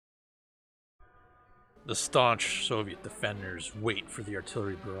The staunch Soviet defenders wait for the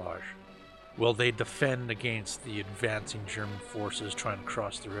artillery barrage. Will they defend against the advancing German forces trying to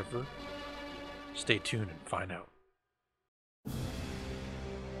cross the river? Stay tuned and find out.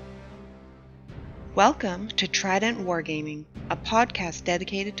 Welcome to Trident Wargaming, a podcast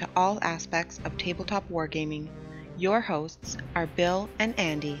dedicated to all aspects of tabletop wargaming. Your hosts are Bill and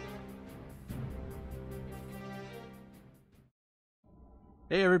Andy.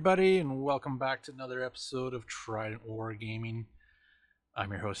 Hey everybody, and welcome back to another episode of Trident Wargaming. I'm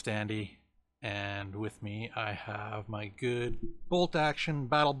your host Andy, and with me I have my good bolt action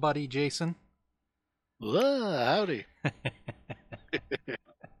battle buddy Jason. Howdy.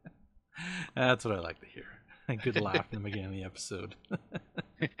 That's what I like to hear. A good laugh in the beginning of the episode.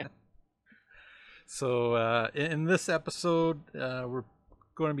 So in this episode, we're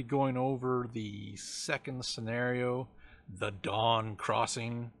going to be going over the second scenario, the Dawn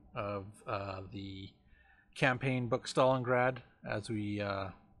Crossing of the campaign book Stalingrad, as we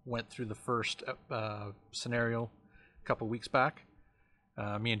went through the first scenario a couple weeks back.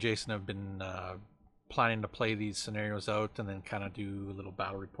 Me and Jason have been planning to play these scenarios out and then kind of do little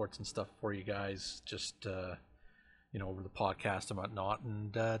battle reports and stuff for you guys, just over the podcast and whatnot,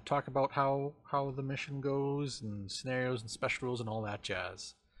 and talk about how the mission goes and scenarios and special rules and all that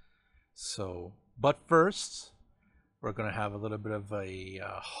jazz. So, but first, we're going to have a little bit of a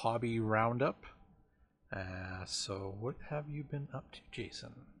hobby roundup. So what have you been up to,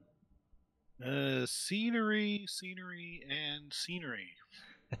 Jason? Scenery, and scenery.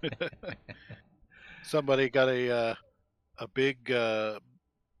 Somebody got a big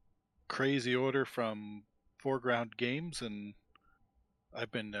crazy order from Foreground Games, and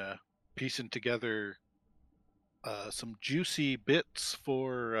I've been piecing together some juicy bits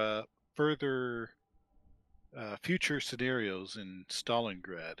for further future scenarios in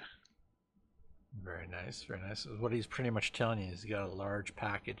Stalingrad. Very nice, very nice. What he's pretty much telling you is he got a large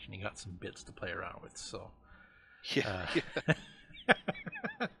package and he got some bits to play around with. So, Yeah.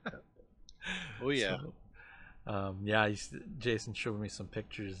 Oh yeah. So, Jason showed me some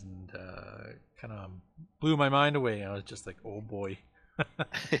pictures and kind of blew my mind away. I was just like, oh boy.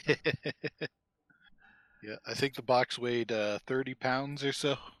 Yeah, I think the box weighed 30 pounds or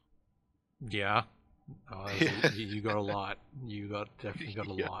so. Yeah. You got a lot. You definitely got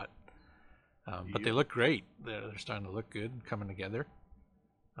a lot. But they look great. They're starting to look good coming together.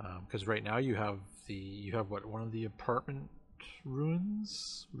 Because right now you have one of the apartment ruin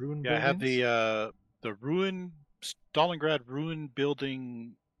buildings? I have the Stalingrad ruin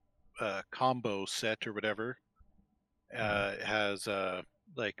building combo set or whatever. It has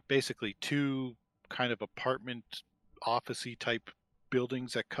like basically two kind of apartment officey type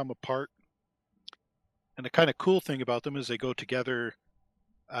buildings that come apart. And the kind of cool thing about them is they go together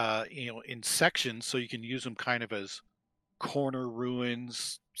in sections, so you can use them kind of as corner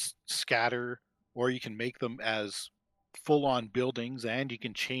ruins, scatter, or you can make them as full-on buildings, and you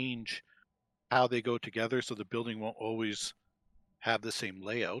can change how they go together so the building won't always have the same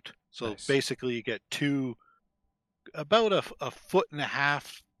layout. So Nice. basically you get two about a foot and a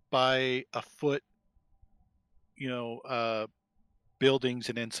half by a foot buildings,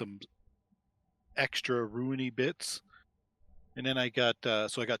 and then some extra ruiny bits. And then I got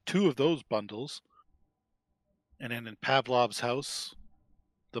two of those bundles. And then in Pavlov's house,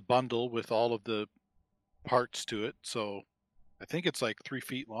 the bundle with all of the parts to it. So I think it's like 3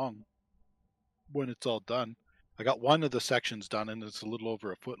 feet long when it's all done. I got one of the sections done, and it's a little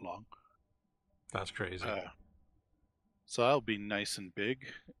over a foot long. That's crazy. So that'll be nice and big.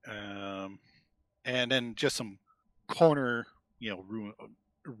 And then just some corner,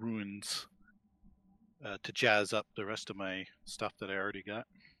 ruins to jazz up the rest of my stuff that I already got.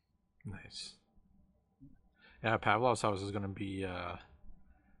 Nice. Yeah, Pavlov's house is going to be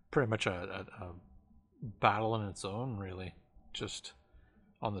pretty much a battle in its own, really. Just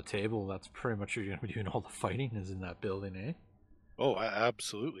on the table, that's pretty much where you're going to be doing all the fighting is in that building, eh? Oh,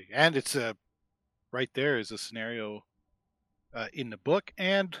 absolutely. And it's right there is a scenario in the book,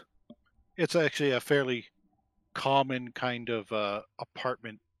 and it's actually a fairly common kind of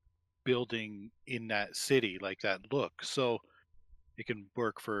apartment building in that city, like that look. So it can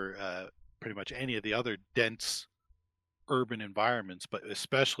work for pretty much any of the other dense urban environments, but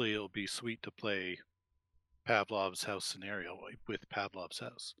especially it'll be sweet to play Pavlov's house scenario with Pavlov's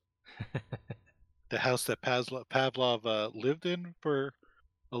house. The house that Pavlov lived in for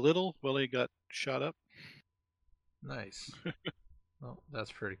a little while he got shot up. Nice. Well,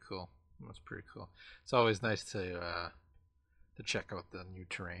 that's pretty cool. That's pretty cool. It's always nice to check out the new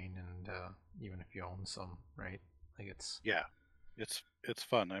terrain, and even if you own some, right? Like it's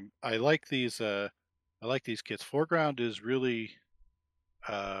fun. I like these I like these kits. Foreground is really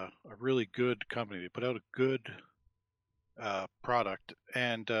a really good company. They put out a good product,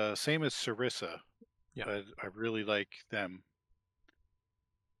 and same as Sarissa. Yeah. I really like them.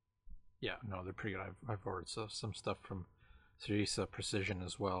 Yeah, no, they're pretty good. I've ordered some stuff from Cerisa Precision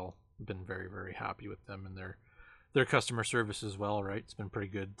as well. Been very, very happy with them and their customer service as well, right? It's been pretty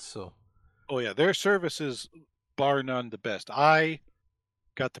good. So Oh yeah, their service is bar none the best. I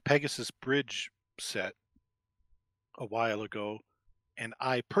got the Pegasus Bridge set a while ago, and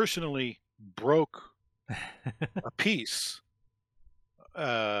I personally broke a piece.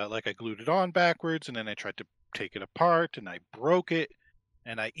 Like I glued it on backwards, and then I tried to take it apart, and I broke it.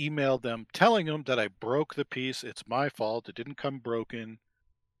 And I emailed them telling them that I broke the piece. It's my fault. It didn't come broken.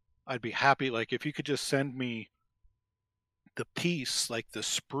 I'd be happy, like, if you could just send me the piece, like the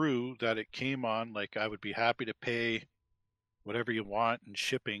sprue that it came on, like, I would be happy to pay whatever you want in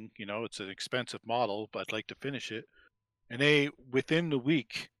shipping. You know, it's an expensive model, but I'd like to finish it. And they, within the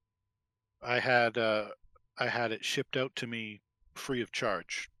week, I had uh, I had it shipped out to me free of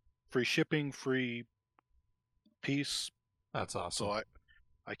charge, free shipping, free piece. that's awesome. So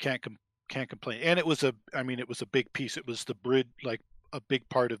I can't complain. And it was a, I mean, it was a big piece. It was the bridge, like a big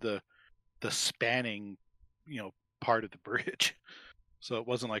part of the spanning, part of the bridge. So it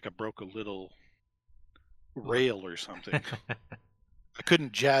wasn't like I broke a little rail or something. I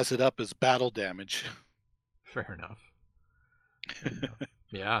couldn't jazz it up as battle damage. Fair enough. Fair enough.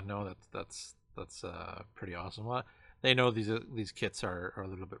 Yeah, no, that's pretty awesome. Well, they know these kits are a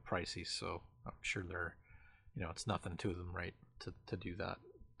little bit pricey, so I'm sure they're, it's nothing to them, right? To do that,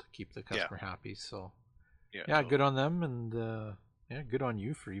 to keep the customer happy. So Yeah, yeah, totally. good on them, and yeah, good on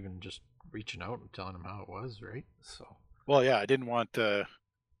you for even just reaching out and telling them how it was, right? So Well, yeah, I didn't want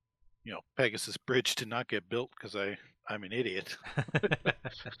Pegasus Bridge to not get built because I'm an idiot.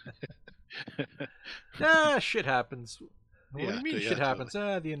 yeah, shit happens. What do Yeah, you mean shit totally. happens?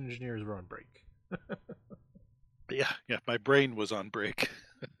 The engineers were on break. Yeah, my brain was on break.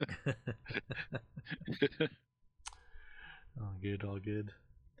 All good, all good.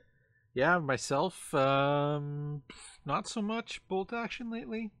 Yeah, myself, not so much bolt action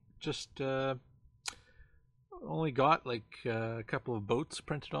lately. Just only got like a couple of boats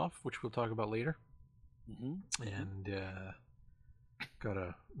printed off, which we'll talk about later, Mm-hmm. and got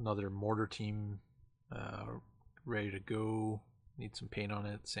another mortar team uh, ready to go. Need some paint on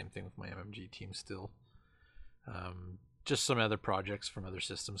it. Same thing with my MMG team still. Just some other projects from other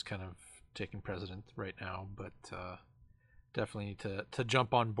systems kind of taking precedent right now, but definitely need to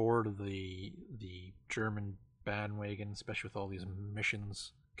jump on board of the German bandwagon, especially with all these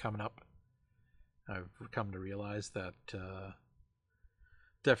missions coming up. I've come to realize that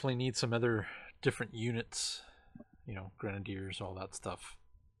definitely need some other different units, grenadiers, all that stuff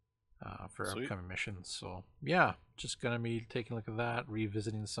for Sweet. upcoming missions. So yeah, just gonna be taking a look at that,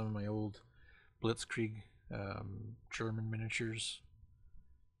 revisiting some of my old Blitzkrieg German miniatures,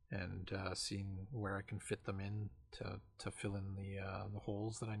 and seeing where I can fit them in to fill in the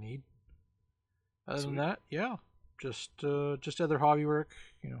holes that I need. Other than Sweet. that, yeah, just other hobby work,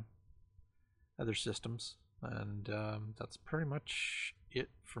 other systems, and that's pretty much it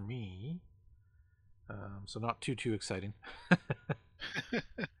for me. So not too exciting,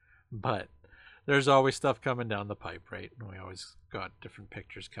 but there's always stuff coming down the pipe, right? And we always got different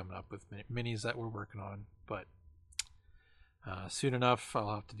pictures coming up with minis that we're working on, but soon enough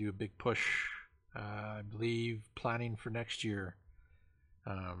I'll have to do a big push. I believe planning for next year,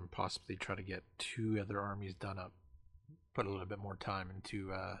 possibly try to get 2 other armies done up, put a little bit more time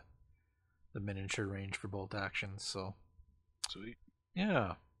into the miniature range for bolt actions. So Sweet.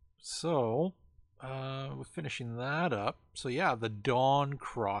 yeah, so with finishing that up, so yeah, the Dawn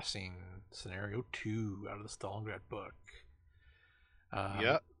Crossing scenario 2 out of the Stalingrad book.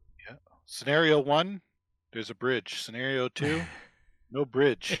 Yeah. Yeah. Scenario 1, there's a bridge. Scenario 2, no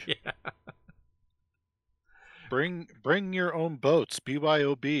bridge. Yeah. Bring your own boats.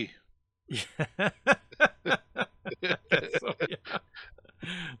 BYOB. Yeah. I guess so, yeah.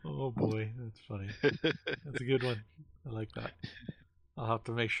 Oh boy, that's funny. That's a good one. I like that. I'll have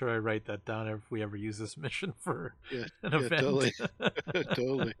to make sure I write that down if we ever use this mission for Yeah, an yeah, event. totally.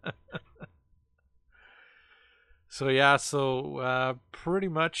 Totally. So yeah, pretty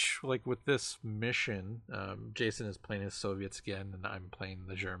much like with this mission, Jason is playing his Soviets again, and I'm playing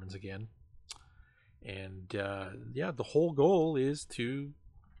the Germans again. And yeah, the whole goal is to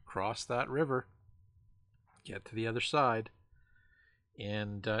cross that river, get to the other side.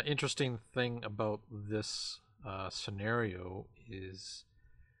 And interesting thing about this scenario is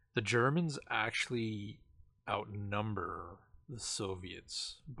the Germans actually outnumber the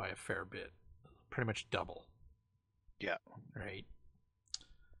Soviets by a fair bit. pretty much double. Yeah. Right.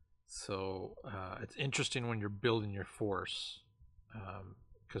 So it's interesting when you're building your force,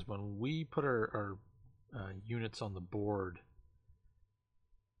 because when we put our units on the board,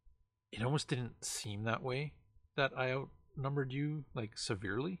 it almost didn't seem that way, that I outnumbered you like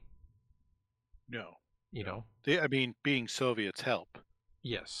severely. No. You know. I mean, being Soviets help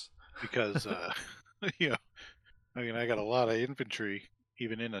Yes. because you know, I mean, I got a lot of infantry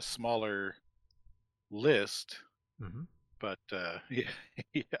even in a smaller list, Mm-hmm. but yeah,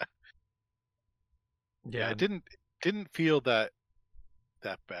 yeah, yeah. Yeah. It didn't feel that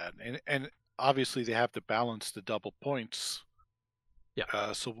bad, and obviously they have to balance the double points.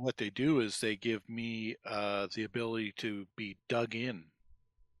 Yeah. So what they do is they give me the ability to be dug in.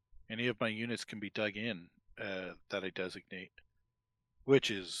 Any of my units can be dug in that I designate,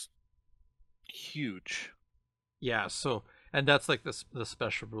 which is huge. Yeah. So, and that's like the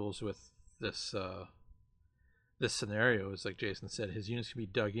special rules with this this scenario is like Jason said, his units can be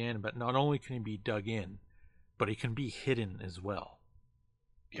dug in, but not only can he be dug in, but he can be hidden as well.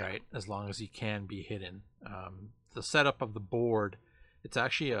 Yeah. Right? As long as he can be hidden. The setup of the board, it's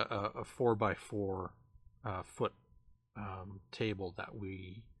actually a 4x4 foot table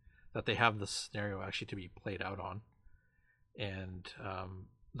that they have the scenario actually to be played out on, and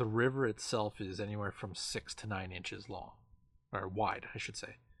the river itself is anywhere from 6 to 9 inches long, or wide, I should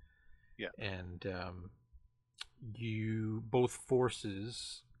say. Yeah. And you both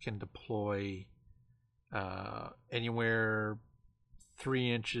forces can deploy anywhere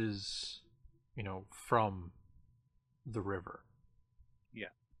 3 inches, from the river. Yeah.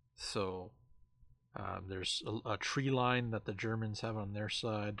 So there's a tree line that the Germans have on their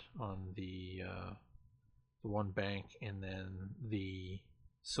side on the one bank, and then the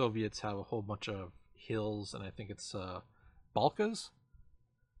Soviets have a whole bunch of hills, and I think it's Balkas,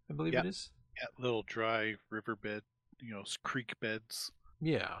 I believe Yeah. it is. Yeah. Little dry riverbed, creek beds.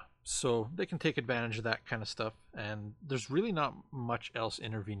 Yeah, so they can take advantage of that kind of stuff, and there's really not much else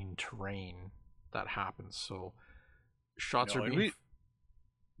intervening terrain that happens. So shots are And being.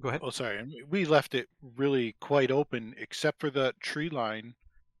 Go ahead. oh, sorry, and we left it really quite open, except for the tree line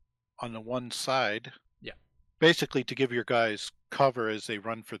on the one side. Yeah. Basically, to give your guys cover as they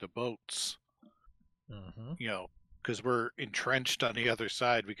run for the boats. Mm-hmm. Because we're entrenched on the other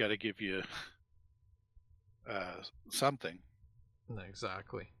side, we got to give you something.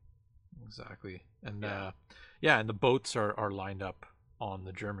 Exactly. And yeah, and the boats are lined up on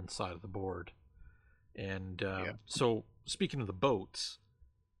the German side of the board. And so speaking of the boats,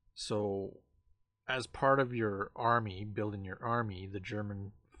 so as part of your army, building your army, the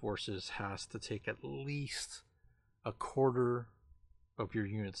German forces has to take at least a quarter of your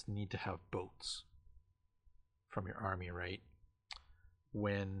units need to have boats from your army, right?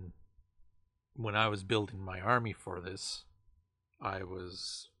 When I was building my army for this, I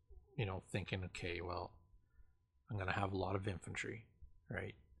was, thinking, okay, well, I'm gonna have a lot of infantry,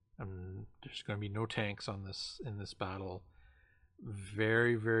 right? There's gonna be no tanks in this battle.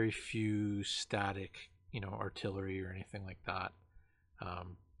 Very, very few static, artillery or anything like that.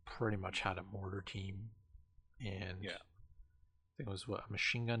 Pretty much had a mortar team, and Yeah. I think it was a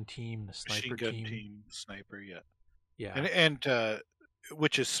machine gun team, the sniper Machine gun team. sniper, yeah. Yeah. And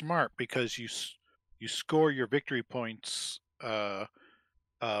which is smart because you score your victory points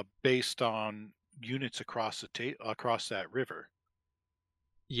based on units across across that river.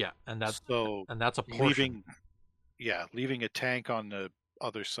 Yeah, and that's So a portion. leaving a tank on the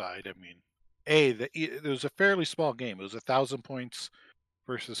other side. I mean, it was a fairly small game. It was 1,000 points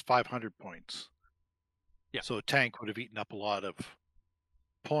versus 500 points. Yeah. So a tank would have eaten up a lot of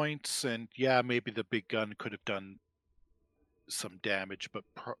points, and yeah, maybe the big gun could have done some damage, but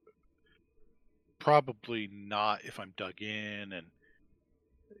probably not if I'm dug in, and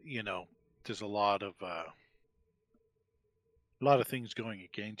there's a lot of things going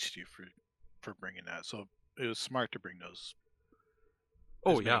against you for bringing that. So it was smart to bring those.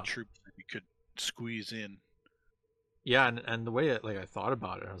 Oh, as yeah. many troops that you could squeeze in. Yeah, and the way I thought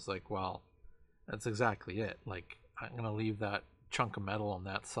about it, I was like, well, that's exactly it. Like, I'm gonna leave that chunk of metal on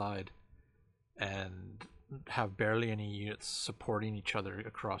that side, and have barely any units supporting each other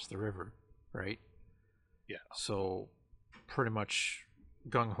across the river, right? Yeah. So, pretty much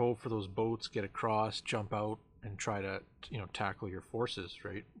gung ho for those boats, get across, jump out, and try to tackle your forces,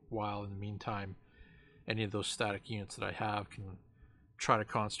 right? While in the meantime, any of those static units that I have can try to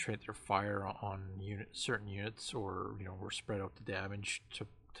concentrate their fire on certain units, or or spread out the damage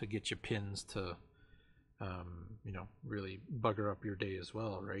to get you pins to really bugger up your day as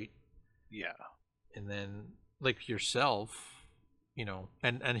well, right? Yeah. And then, like yourself,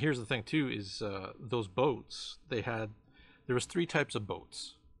 and here's the thing too is those boats there was three types of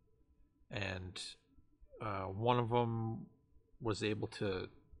boats, and one of them was able to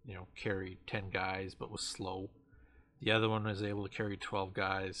carry 10 guys but was slow. The other one was able to carry 12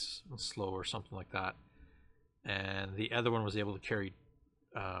 guys and slow or something like that, and the other one was able to carry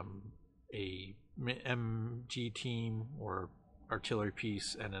a MG team or artillery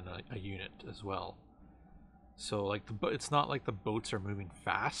piece and then a unit as well. So like it's not like the boats are moving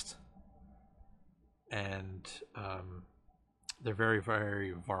fast, and they're very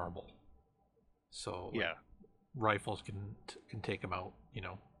very vulnerable. So Yeah. rifles can take them out,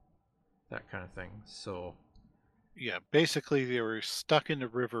 that kind of thing. So Yeah, basically they were stuck in the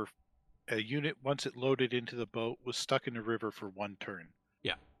river. A unit, once it loaded into the boat, was stuck in the river for one turn.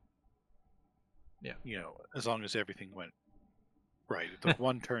 yeah, As long as everything went right. The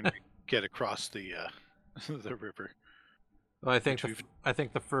one turn to get across the the river. well, I think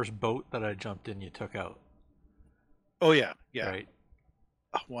the first boat that I jumped in, you took out, Oh yeah, yeah, right?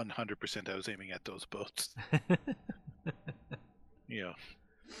 100%. I was aiming at those boats. I'm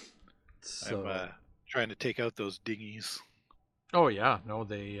So trying to take out those dinghies. oh yeah, no,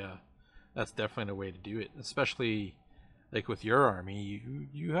 they that's definitely a way to do it, especially like with your army.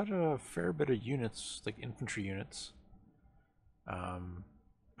 You had a fair bit of units, like infantry units, and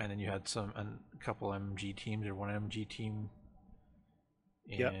then you had a couple MG teams or one MG team,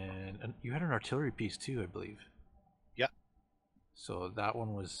 Yep. and you had an artillery piece too, I believe. Yeah. So that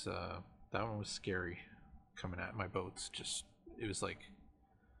one was scary, coming at my boats. Just it was like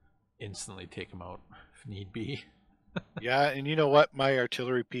instantly take them out if need be. Yeah, and you know what? My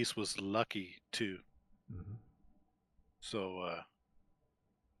artillery piece was lucky too. Mhm. So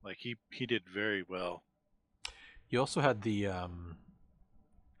like he did very well. You also had the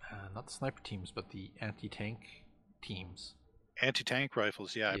not the sniper teams, but the anti-tank teams. Anti-tank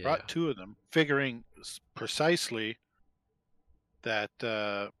rifles, yeah, I Yeah. brought two of them, figuring precisely that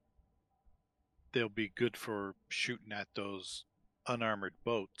they'll be good for shooting at those unarmored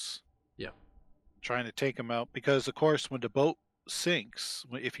boats. Yeah. Trying to take them out, because of course when the boat sinks,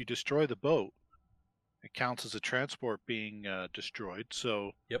 if you destroy the boat, it counts as a transport being destroyed.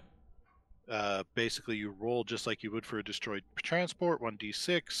 So Yep. basically you roll just like you would for a destroyed transport,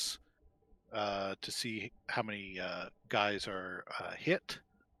 1d6, to see how many guys are hit,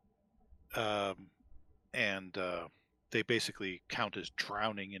 and they basically count as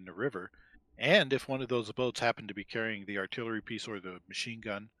drowning in the river. And if one of those boats happen to be carrying the artillery piece or the machine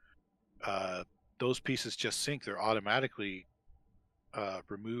gun, those pieces just sink. They're automatically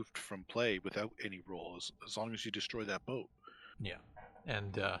removed from play without any roll, as long as you destroy that boat. Yeah.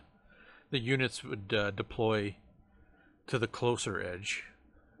 And the units would deploy to the closer edge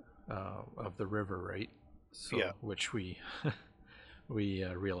of the river, right? So, Yeah. which we we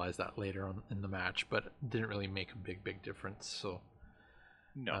realized that later on in the match, but didn't really make a big difference. So,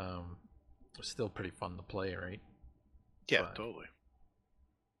 No. still pretty fun to play, right? Yeah, But, totally.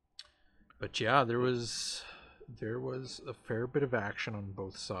 But yeah, there was a fair bit of action on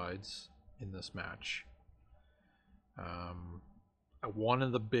both sides in this match. One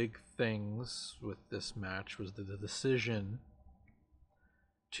of the big things with this match was the decision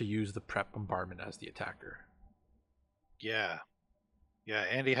to use the prep bombardment as the attacker. Yeah. Yeah,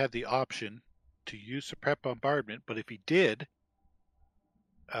 Andy had the option to use the prep bombardment, but if he did,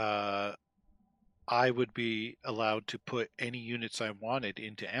 I would be allowed to put any units I wanted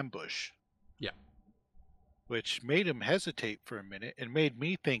into ambush. Yeah. Which made him hesitate for a minute and made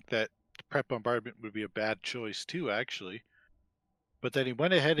me think that the prep bombardment would be a bad choice too, actually. But then he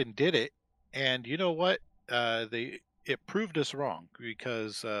went ahead and did it, and you know what? It proved us wrong,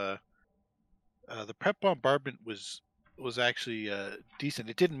 because the prep bombardment was actually decent.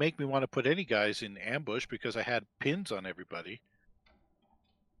 It didn't make me want to put any guys in ambush because I had pins on everybody,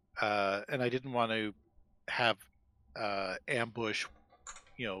 and I didn't want to have ambush,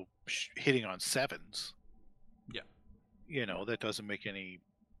 hitting on sevens. Yeah. That doesn't make any.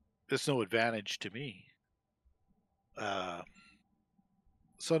 There's no advantage to me.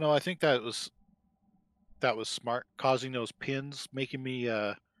 So no, I think that was smart, causing those pins, making me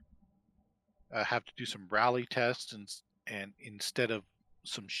have to do some rally tests, and instead of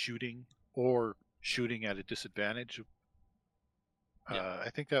some shooting or shooting at a disadvantage. I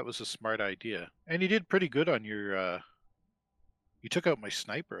think that was a smart idea, and you did pretty good on your. You took out my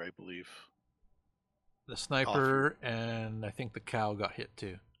sniper, I believe. The sniper and I think the cow got hit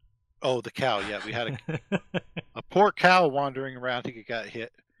too. Oh, the cow! Yeah, we had a poor cow wandering around. I think it got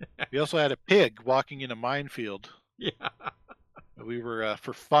hit. We also had a pig walking in a minefield. Yeah. We were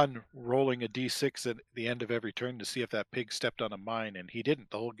for fun rolling a d6 at the end of every turn to see if that pig stepped on a mine, and he didn't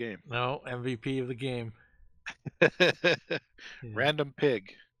the whole game. No, MVP of the game. Yeah. Random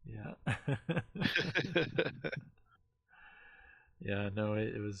pig. Yeah. Yeah, no,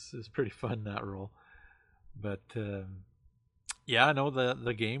 it was pretty fun, that roll. But yeah, no,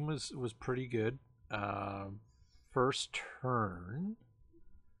 the game was pretty good. First turn,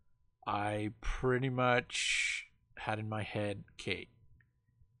 I pretty much had in my head, Kate,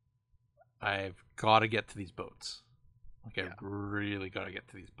 I've got to get to these boats. Like, Yeah. I've really got to get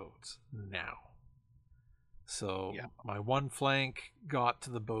to these boats now. So Yeah. my one flank got to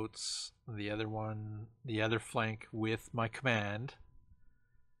the boats, the other flank with my command,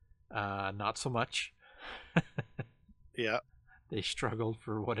 not so much. Yeah. They struggled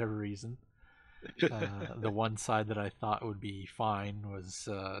for whatever reason. The one side that I thought would be fine was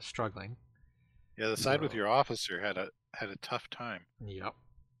struggling. Yeah, the side with So, your officer had a tough time. yep,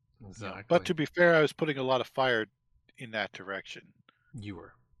 You know, exactly. but to be fair, I was putting a lot of fire in that direction. You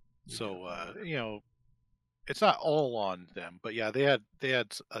were. You So definitely you know, it's not all on them, but yeah, they had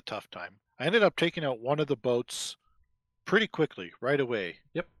a tough time. I ended up taking out one of the boats pretty quickly, right away.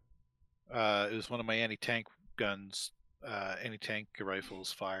 Yep. It was one of my anti-tank guns, anti-tank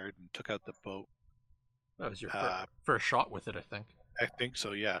rifles fired and took out the boat. That was your Uh, first shot with it, I think. I think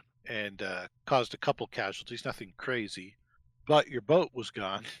so, yeah, and caused a couple casualties, nothing crazy, but your boat was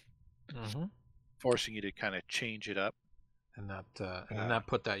gone, Mm-hmm. forcing you to kind of change it up. And then Uh, that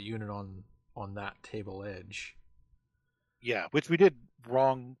put that unit on that table edge. yeah, which we did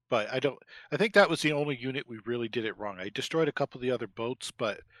wrong, but I think that was the only unit we really did it wrong. I destroyed a couple of the other boats,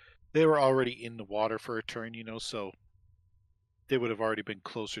 but they were already in the water for a turn, so they would have already been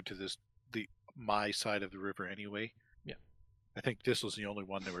closer to my side of the river anyway. Yeah. I think this was the only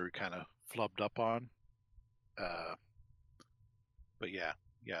one that we were kind of flubbed up on. Uh, but yeah.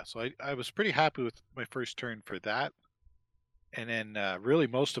 So I was pretty happy with my first turn for that. And then really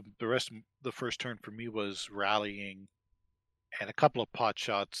most of the rest of the first turn for me was rallying and a couple of pot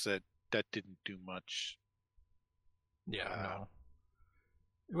shots that didn't do much. Yeah, Uh, no.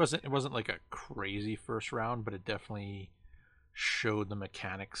 It wasn't like a crazy first round, but it definitely showed the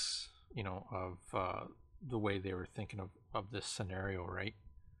mechanics, of the way they were thinking of this scenario, right?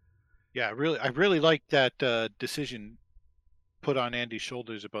 Yeah, I really liked that decision put on Andy's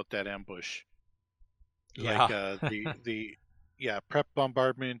shoulders about that ambush. Yeah. Like the prep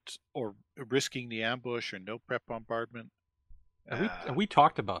bombardment or risking the ambush or no prep bombardment. And we Uh, and we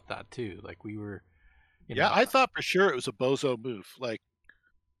talked about that too. Like, we were, you yeah, know, I thought for sure it was a bozo move. Like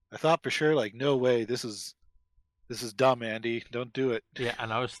I thought for sure, like no way, this is dumb, Andy. Don't do it. yeah,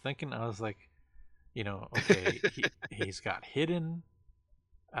 and I was thinking, I was like, okay, he's got hidden,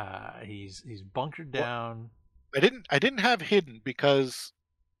 he's bunkered Well, down. I didn't have hidden because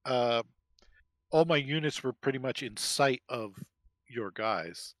uh, all my units were pretty much in sight of your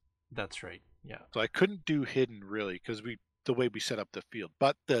guys, That's right. Yeah. so I couldn't do hidden really because the way we set up the field.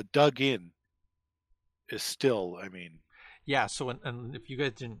 But the dug in is still, I mean, Yeah, so and if you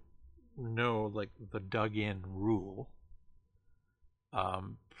guys didn't know, like, the dug in rule,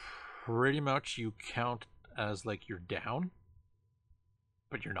 um pretty much you count as like you're down,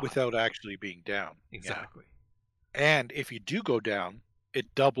 but you're not. without actually being down. Yeah. Exactly. And if you do go down,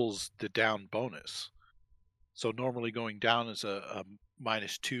 it doubles the down bonus. So normally going down is a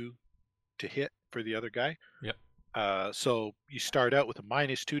 -2 to hit for the other guy. Yep. So you start out with a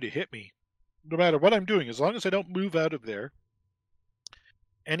 -2 to hit me, no matter what I'm doing, as long as I don't move out of there.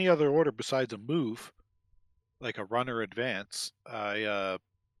 Any other order besides a move, like a run or advance, I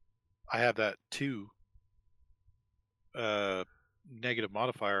have that 2 negative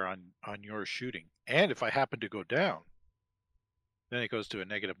modifier on your shooting. And if I happen to go down, then it goes to a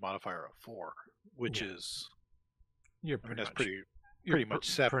negative modifier of 4, which Yeah. is, You're I mean, pretty that's much pretty much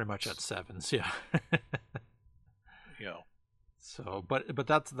 7. pretty much at sevens, yeah. You know, So, but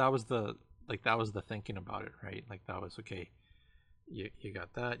that was the thinking about it, right? Like, that was okay. You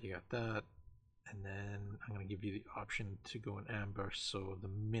got that, and then I'm gonna give you the option to go in ambush. So the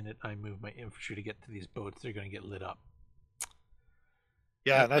minute I move my infantry to get to these boats, they're gonna get lit up.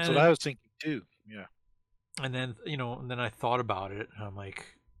 yeah, and that's what I was thinking too. Yeah, And then and then I thought about it, and I'm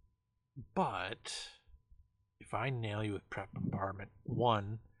like, but if I nail you with prep bombardment,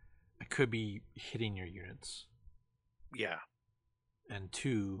 one, I could be hitting your units, yeah, and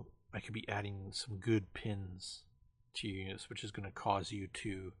two, I could be adding some good pins to your units, which is going to cause you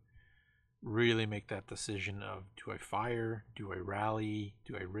to really make that decision of, do I fire, do I rally,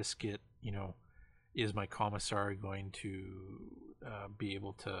 do I risk it? Is my commissar going to be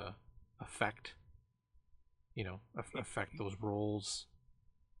able to affect affect those rolls.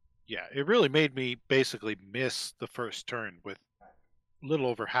 Yeah, it really made me basically miss the first turn with a little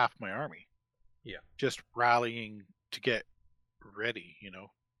over half my army. Yeah. Just rallying to get ready,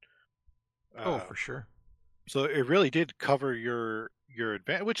 Oh, Uh, for sure. so it really did cover your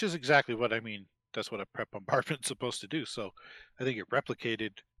advantage, which is exactly what I mean. That's what a prep bombardment's supposed to do. So I think it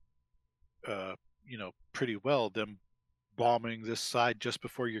replicated, pretty well. Them bombing this side just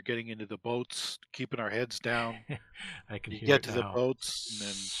before you're getting into the boats, keeping our heads down. I can You hear get it to the now. boats, and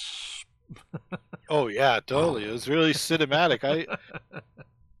then oh yeah, totally. It was really cinematic.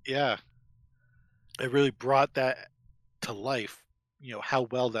 Yeah, it really brought that to life. How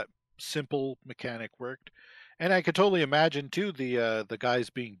well that simple mechanic worked, and I could totally imagine too the guys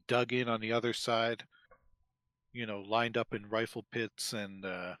being dug in on the other side. Lined up in rifle pits and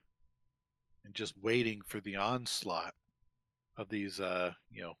just waiting for the onslaught of these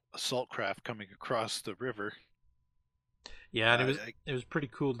assault craft coming across the river. Yeah, and it Uh, was I, it was pretty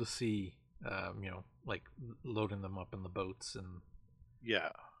cool to see, like loading them up in the boats yeah,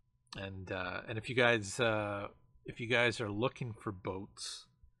 and if you guys are looking for boats,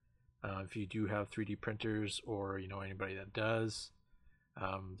 if you do have 3D printers or anybody that does,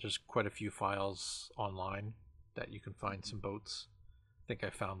 there's quite a few files online that you can find some boats. I think I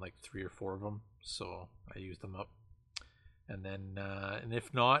found like 3 or 4 of them, so I used them up. And then, and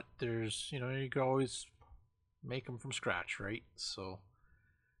if not, there's you can always make them from scratch, right? So,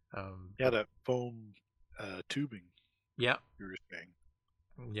 yeah, but that foam tubing yeah, you were saying.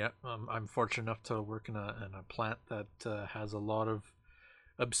 yeah, I'm fortunate enough to work in a plant that has a lot of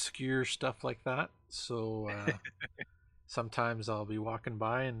obscure stuff like that. So sometimes I'll be walking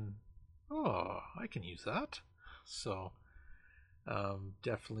by and oh, I can use that. So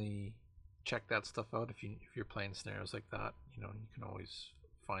definitely check that stuff out if you're playing scenarios like that. You can always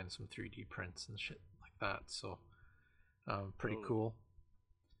find some 3D prints and shit like that. So pretty Oh, cool.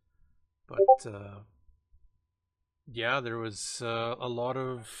 But yeah, there was a lot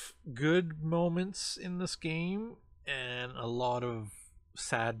of good moments in this game and a lot of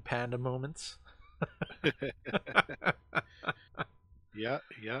sad panda moments. yeah,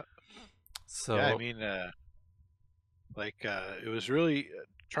 yeah, yeah. I So mean, it was really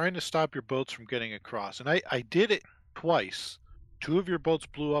trying to stop your boats from getting across, and I did it twice. Two of your boats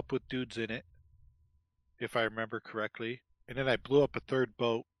blew up with dudes in it, if I remember correctly. And then I blew up a third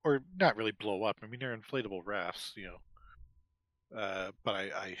boat, or not really blow up. I mean, they're inflatable rafts. But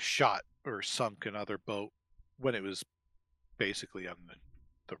I shot or sunk another boat when it was basically on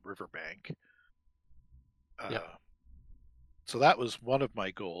the riverbank. yeah, Uh, so that was one of my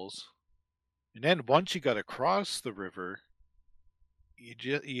goals. And then once you got across the river,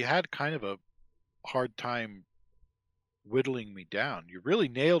 you had kind of a hard time whittling me down. You really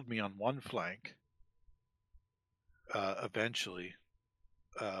nailed me on one flank. Eventually,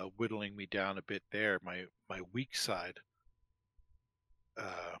 whittling me down a bit there, my weak side.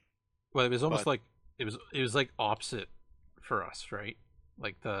 Uh, well, it was almost but like it was like opposite for us, right?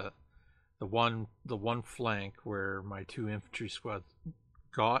 Like the one flank where my 2 infantry squads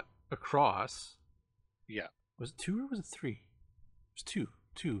got across. yeah, Was it 2 or was it 3? It was two.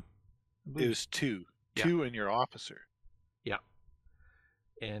 Two. I it believe. was two, Yeah. two in your officer. Yeah.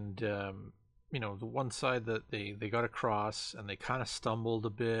 And the one side that they got across and they kind of stumbled a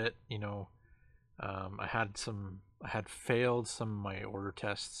bit. I had failed some of my order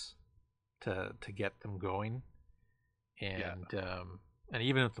tests to get them going, Yeah, and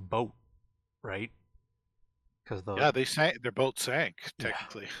even with the boat, right? Because the yeah, they sank. Their boat sank yeah,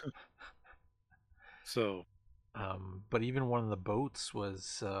 technically. So, but even one of the boats was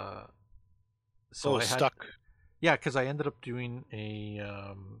so oh, I had stuck. yeah, because I ended up doing a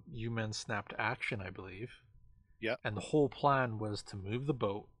UMen snapped action, I believe, Yeah, and the whole plan was to move the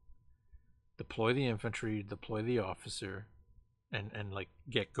boat, deploy the infantry, deploy the officer, and like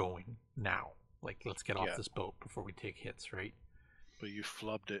get going now. Like let's get off yeah, this boat before we take hits, right? but you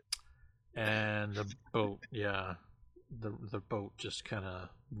flubbed it. And the boat, yeah, the boat just kind of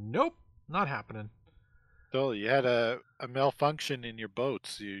nope, not happening. So you had a malfunction in your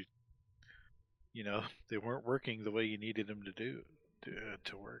boats. They weren't working the way you needed them to do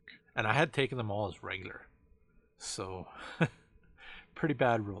to work. And I had taken them all as regular, so pretty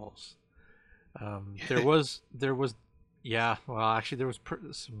bad rolls. There was, yeah. Well, actually, there was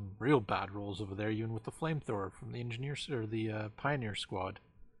some real bad rolls over there, even with the flamethrower from the engineers or the pioneer squad,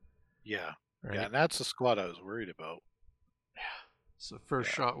 Yeah, yeah, right? and that's the squad I was worried about. So first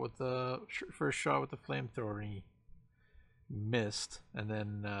Yeah, shot with the flamethrower, he missed, and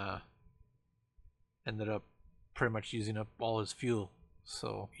then ended up pretty much using up all his fuel.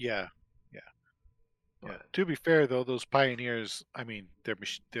 So yeah, yeah. Yeah. But To be fair, though, those pioneers, I mean, their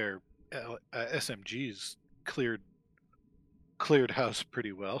SMGs cleared house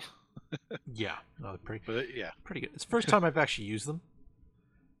pretty well. yeah, no, But yeah, pretty good. It's the first time I've actually used them.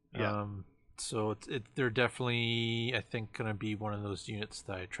 yeah, So they're definitely, I think, gonna be one of those units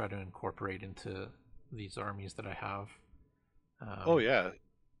that I try to incorporate into these armies that I have. oh Um, yeah,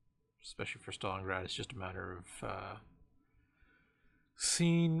 Especially for Stalingrad, it's just a matter of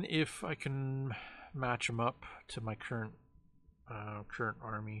seeing if I can match them up to my current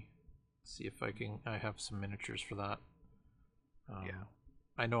army. See if I have some miniatures for that. yeah.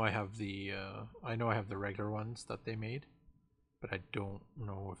 I know I have the regular ones that they made, but I don't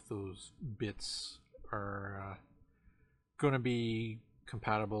know if those bits are going to be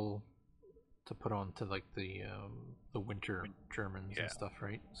compatible to put on to like the winter Germans Yeah. and stuff,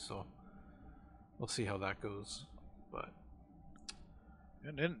 right? So we'll see how that goes. But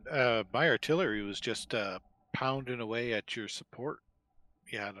And then my artillery was just pounding away at your support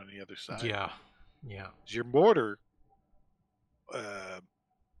you had on the other side. yeah, yeah, 'Cause your mortar uh,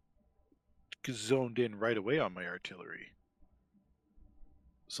 zoned in right away on my artillery.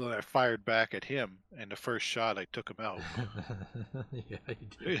 So then I fired back at him, and the first shot I took him out. yeah, you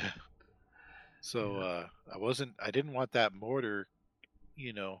did. Yeah. So Yeah. I didn't want that mortar,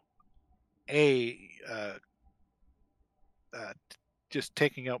 you know, a just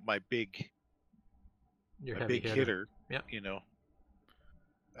taking out Your my heavy big hitter. hitter, Yeah. you know,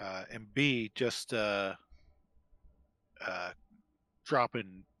 and B just uh,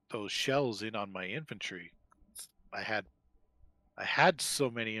 dropping those shells in on my infantry. I had I had so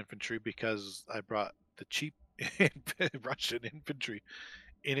many infantry because I brought the cheap Russian infantry,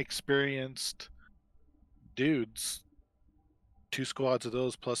 inexperienced dudes, two squads of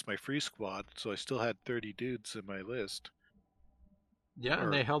those plus my free squad, so I still had 30 dudes in my list, Yeah, and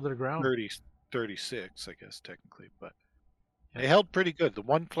or they held their ground. 30, 36, I guess technically, but Yeah. they held pretty good. The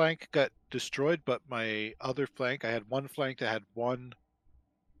one flank got destroyed, but my other flank, I had one flank that had one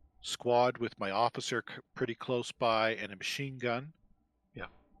squad with my officer pretty close by and a machine gun. Yeah.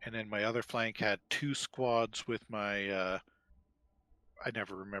 And then my other flank had two squads with my I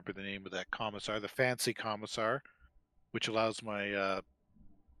never remember the name of that commissar, the fancy commissar, which allows my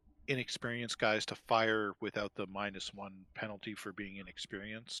inexperienced guys to fire without the -1 penalty for being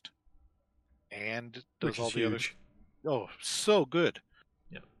inexperienced, and does Which is all the other. huge. Oh, so good,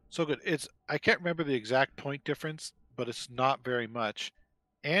 Yeah. so good. It's I can't remember the exact point difference, but it's not very much,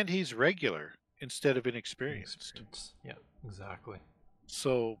 and he's regular instead of inexperienced. Experience. Yeah, exactly.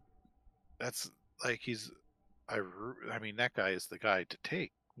 So that's like I mean that guy is the guy to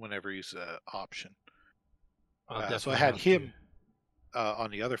take whenever he's an option. I'll So I definitely had have to. him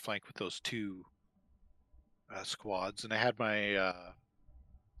on the other flank with those two squads, and I had my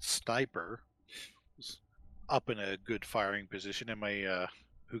sniper up in a good firing position, and my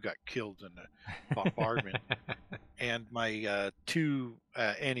who got killed in the bombardment, and my two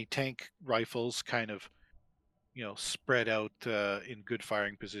anti-tank rifles kind of spread out in good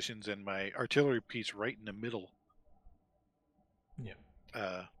firing positions, and my artillery piece right in the middle,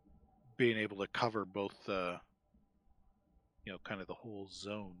 Yeah. being able to cover both, kind of the whole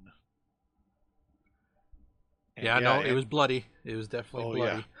zone. And Yeah, yeah, no, it was bloody. It was definitely oh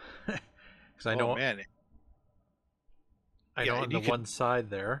yeah, bloody. Because oh man, I yeah, know on and the you could, one side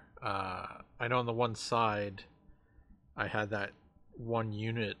there, I know on the one side, I had that one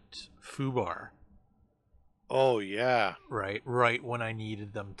unit Fubar, oh yeah, right when I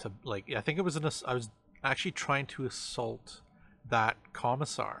needed them to, like, I think it was I was actually trying to assault that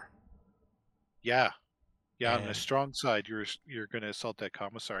commissar. yeah, yeah. On the And strong side, you're going to assault that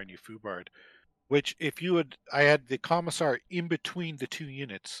commissar and you foobarred. Which, if you had, I had the commissar in between the two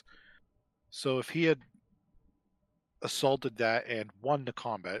units, so if he had assaulted that and won the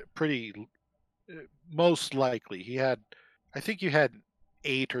combat, most likely he had. I think you had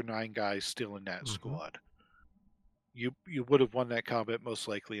 8 or 9 guys still in that mhm. squad. You would have won that combat most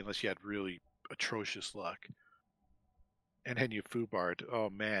likely unless you had really atrocious luck. And then you foobarred. Oh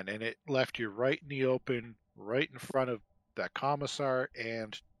man, and it left you right in the open, right in front of that commissar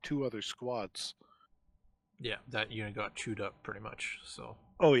and 2 other squads. Yeah, that unit got chewed up pretty much. So,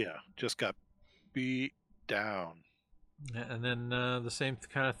 Oh yeah, just got beat down. and then the same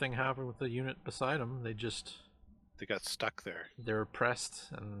kind of thing happened with the unit beside them. They got stuck there. They were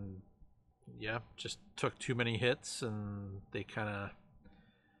pressed and yeah, just took too many hits and they kind of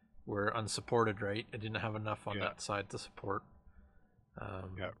were unsupported. Right, I didn't have enough on Yeah, that side to support.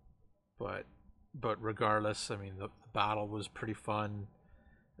 Um, yeah. but regardless, I mean the battle was pretty fun.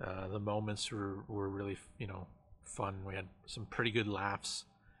 The moments were really fun. We had some pretty good laughs,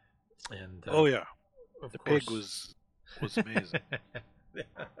 and Oh yeah. Of The course. pig was amazing. Yeah,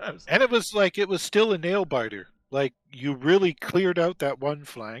 I was- And it was still a nail biter. Like you really cleared out that one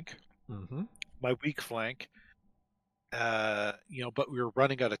flank, Mhm. my weak flank. But we were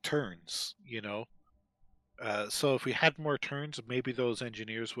running out of turns, so if we had more turns, maybe those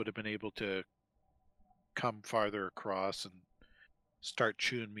engineers would have been able to come farther across and start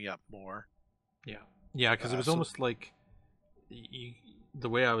chewing me up more. Yeah, yeah, because it was So almost like you, the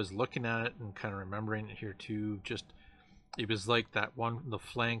way I was looking at it and kind of remembering it here too. Just it was like that one, the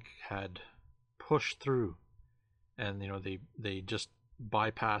flank had pushed through, and they just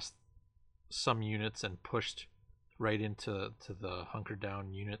bypassed some units and pushed right into the hunker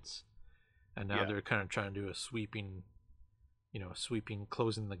down units, and now yeah, they're kind of trying to do a sweeping, sweeping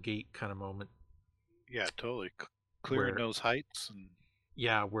closing the gate kind of moment yeah, totally clearing where those heights and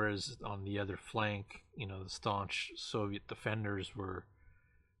yeah, whereas on the other flank, the staunch Soviet defenders were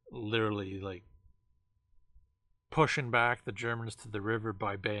literally like pushing back the Germans to the river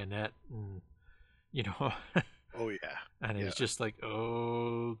by bayonet, and you know oh yeah, and it yeah, was just like,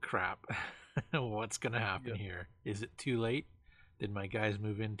 oh crap. What's gonna happen yeah, here? Is it too late? Did my guys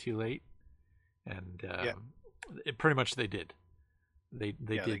move in too late? And yeah, it pretty much they did. They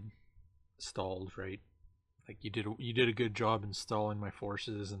yeah, did stalled, right? Like you did a good job installing my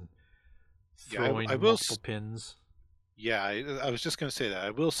forces and yeah. I throwing will. multiple pins. Yeah, I was just going to say that.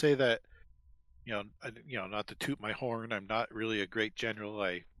 I will say that not to toot my horn, I'm not really a great general.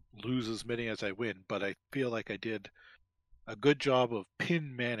 I lose as many as I win, but I feel like I did a good job of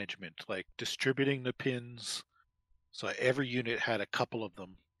pin management, like distributing the pins so every unit had a couple of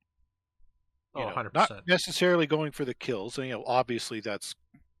them. Oh, Not 100%. necessarily going for the kills. And, obviously that's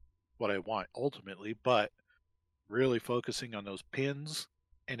what I want ultimately, but really focusing on those pins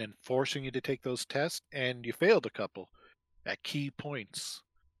and then forcing you to take those tests. And you failed a couple at key points,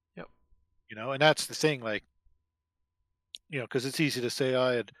 Yep. and that's the thing, like, because it's easy to say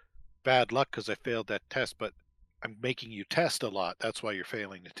I had bad luck because I failed that test, but I'm making you test a lot. That's why you're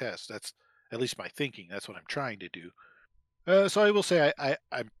failing the test. That's at least my thinking. That's what I'm trying to do. So I will say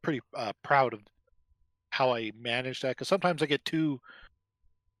I'm pretty proud of how I managed that because sometimes I get too,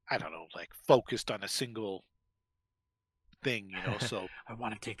 I don't know, like focused on a single thing, So I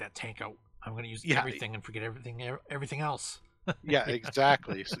want to take that tank out. I'm going to use yeah, everything and forget everything else. yeah, Yeah.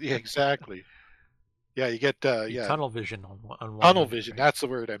 exactly, yeah, exactly. Yeah, you get You yeah, tunnel vision on one tunnel unit, vision. right? That's the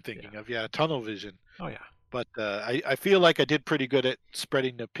word I'm Yeah. thinking of. Yeah, tunnel vision. Oh yeah. But I feel like I did pretty good at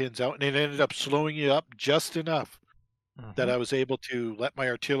spreading the pins out, and it ended up slowing you up just enough that Hmm. I was able to let my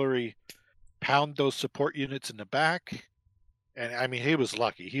artillery pound those support units in the back. And I mean, he was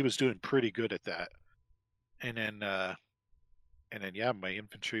lucky; he was doing pretty good at that. And then, yeah, my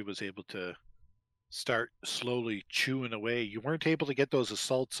infantry was able to start slowly chewing away. You weren't able to get those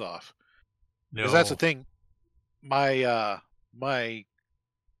assaults off because that's the No. thing. My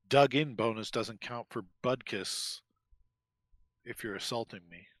dug in bonus doesn't count for Budkiss if you're assaulting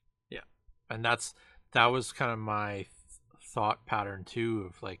me. Yeah. And that was kind of my thought pattern too,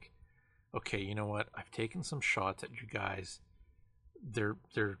 of like, okay, you know what? I've taken some shots at you guys. They're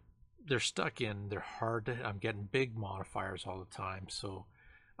they're they're stuck in. They're hard to. I'm getting big modifiers all the time, so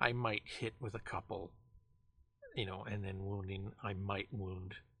I might hit with a couple, and then wounding. I might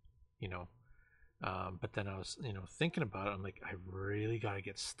wound, you know. But then I was, thinking about it. I'm like, I really got to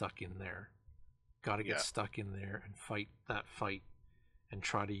get stuck in there. Got to get Yeah, stuck in there and fight that fight, and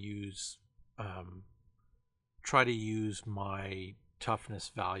um, try to use my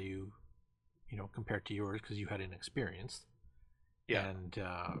toughness value, compared to yours because you had inexperienced, yeah.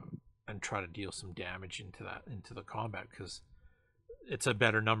 and try to deal some damage into the combat because it's a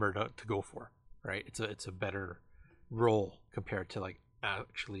better number to go for, right? It's a better roll compared to like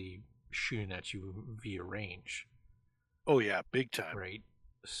actually shooting at you via range, Oh yeah, big time. right?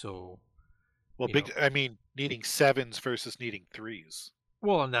 So, Well, you know, big. I mean, needing sevens versus needing threes.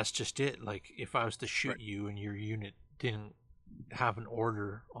 well, and that's just it. Like if I was to Right. shoot you and your unit didn't have an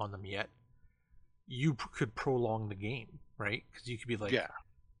order on them yet, you could prolong the game, right? Because you could be like,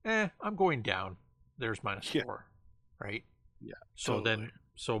 Yeah. I'm going down. There's minus Yeah. 4, right? Yeah. So Totally. then,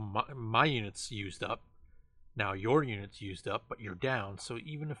 so my unit's used up. Now your unit's used up, but you're down. So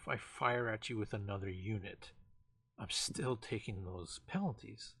even if I fire at you with another unit, I'm still taking those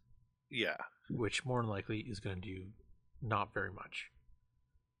penalties, Yeah. which more than likely is going to do not very much.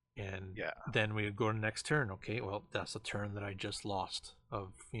 And Yeah. then we would go to the next turn. Okay, well, that's a turn that I just lost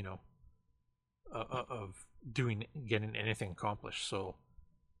of, of getting anything accomplished. So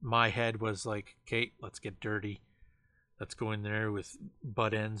my head was like, okay, let's get dirty. Let's go in there with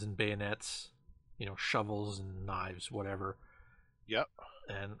butt ends and bayonets, shovels and knives, whatever, Yep.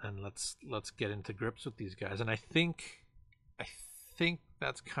 and let's get into grips with these guys. And I think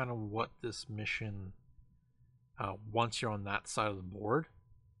that's kind of what this mission, once you're on that side of the board,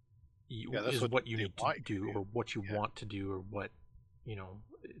 Yeah, that's is what what you they need to want you do, to do. or what you Yeah. want to do, or what,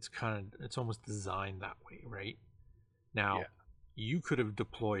 it's almost designed that way, right? Now, Yeah. you could have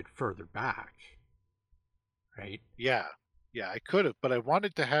deployed further back, right? Yeah. Yeah, I could have, but I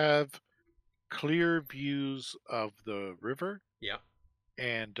wanted to have clear views of the river Yeah.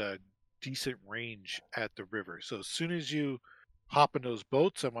 and decent range at the river. So as soon as you hop in those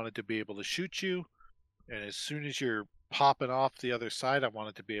boats, I wanted to be able to shoot you. And as soon as you're popping off the other side, I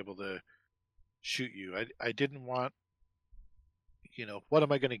wanted to be able to shoot you. I didn't want, what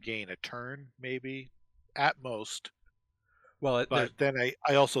am I going to gain? A turn, maybe, at most. Well, there's But then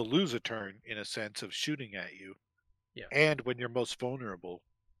I also lose a turn in a sense of shooting at you. yeah, And when you're most vulnerable,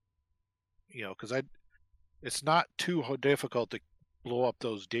 because it's not too difficult to blow up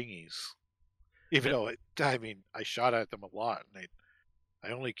those dinghies. Even no, though I mean, I shot at them a lot, and I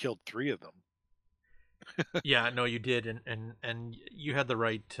only killed 3 of them. yeah, no, you did, and you had the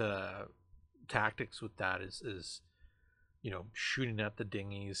right tactics with that. Is shooting at the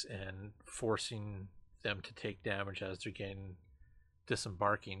dinghies and forcing them to take damage as they're getting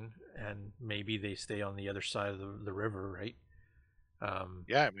disembarking, and maybe they stay on the other side of the river, right?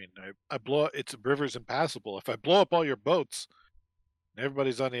 Yeah, I mean, I blow it's river's impassable. If I blow up all your boats and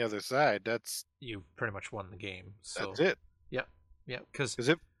everybody's on the other side, You've pretty much won the game. that's So, it. yeah, yeah, because Because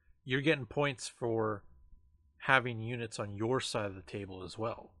if you're getting points for having units on your side of the table as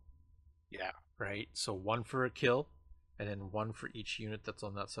well, yeah, right? So one for a kill, and then one for each unit that's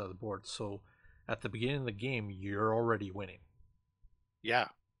on that side of the board. So at the beginning of the game, you're already winning. yeah,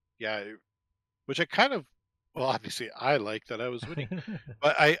 yeah, which I kind of well, obviously I like that I was winning,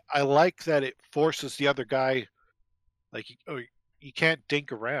 but I like that it forces the other guy like you can't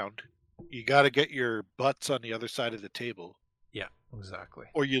dink around. You got to get your butts on the other side of the table, Yeah, exactly.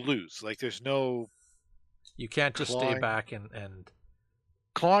 or you lose. Like there's no You can't just stay clawing. back and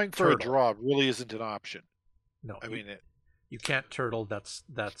Clawing for a turtle. draw really isn't an option. No, I mean, you can't turtle. That's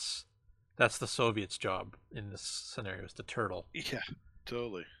the Soviets' job in this scenario, is to turtle, yeah,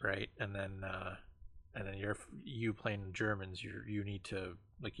 totally. right? And then you playing Germans. You need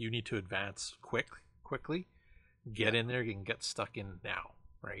to advance quickly, get Yeah, in there, and get stuck in now,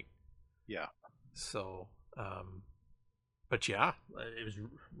 right? yeah. So, but yeah, it was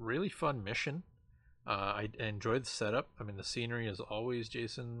really fun mission. I enjoyed the setup. I mean, the scenery is always,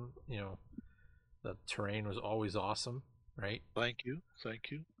 Jason. The terrain was always awesome, right? Thank you, thank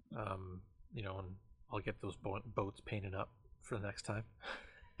you. Um, and I'll get those boats painted up for the next time.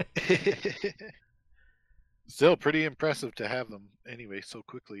 Still pretty impressive to have them anyway so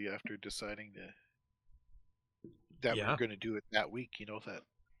quickly after deciding that we were Yeah, going to do it that week. That.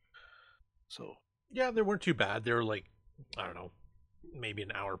 So yeah, they weren't too bad. They were like, I don't know, maybe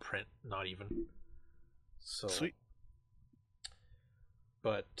an hour print, not even. So, sweet.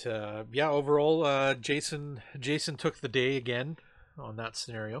 but yeah, overall, Jason took the day again on that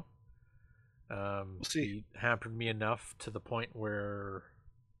scenario. We'll see. He hampered me enough to the point where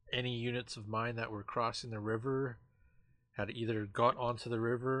any units of mine that were crossing the river had either got onto the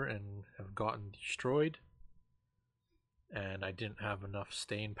river and have gotten destroyed, and I didn't have enough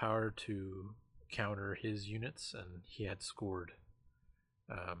staying power to counter his units, and he had scored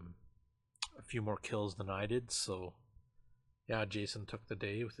um, a few more kills than I did. So yeah, Jason took the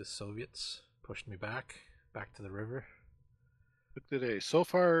day with his Soviets, pushed me back to the river. Look today. So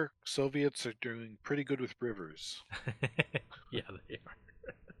far, Soviets are doing pretty good with rivers. Yeah, they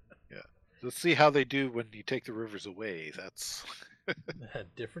are. Yeah. Let's see how they do when you take the rivers away. That's A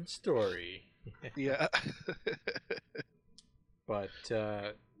different story. yeah. But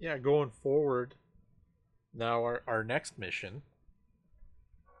yeah, going forward, now our next mission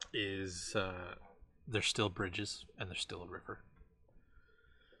is there's still bridges and there's still a river.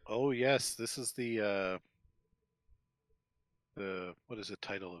 Oh yes, this is the what is the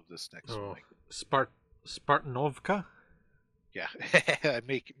title of this next Oh, one? Spartanovka. Yeah,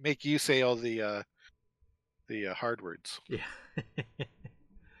 make you say all the hard words. Yeah.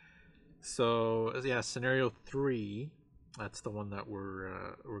 So yeah, scenario 3. That's the one that we're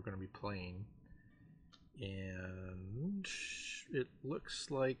going to be playing, and it looks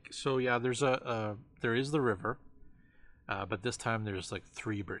like so. Yeah, there is the river, but this time there's like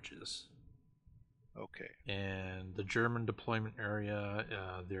 3 bridges. Okay. And the German deployment area,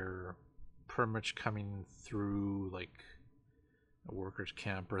 they're pretty much coming through like a workers'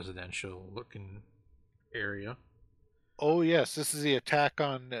 camp, residential looking area. Oh yes, this is the attack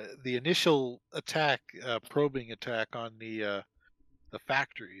on the initial attack, probing attack on the the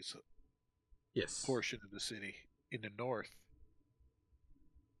factories Yes. portion of the city in the north.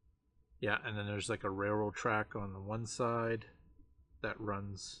 Yeah, and then there's like a railroad track on the one side that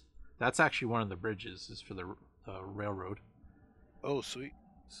runs. That's actually one of the bridges is for the railroad. Oh, sweet.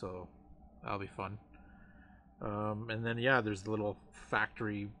 So that'll be fun. And then yeah, there's the little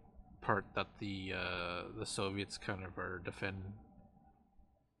factory part that the Soviets kind of are defending.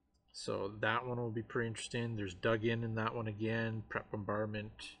 So that one will be pretty interesting. There's dug in that one again. Prep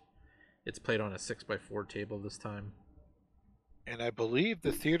bombardment. It's played on a 6x4 table this time. And I believe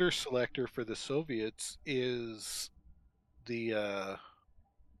the theater selector for the Soviets is the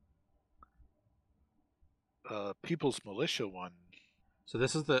People's Militia one. So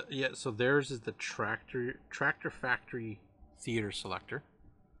this is so theirs is the tractor factory theater selector.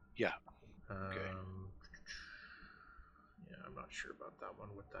 Yeah. Okay. Yeah, I'm not sure about that one.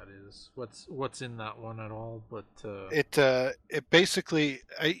 What that is? What's in that one at all? But it basically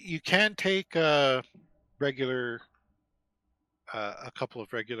you can take regular a couple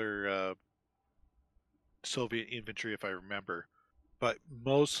of regular Soviet infantry if I remember, but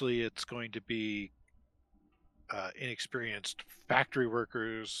mostly it's going to be inexperienced factory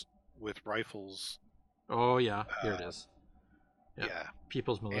workers with rifles. Oh yeah, here it is. Yeah.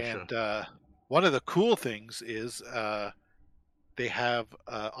 People's Militia. And one of the cool things is they have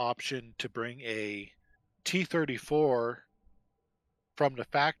option to bring a T-34 from the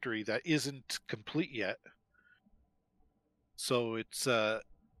factory that isn't complete yet. So it's I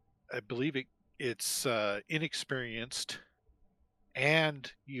believe it's inexperienced,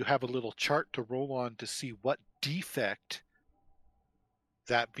 and you have a little chart to roll on to see what defect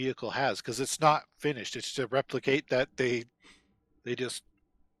that vehicle has, because it's not finished. It's to replicate that they just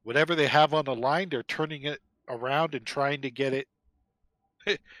whatever they have on the line, they're turning it around and trying to get it.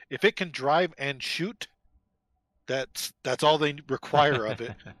 If it can drive and shoot, that's all they require of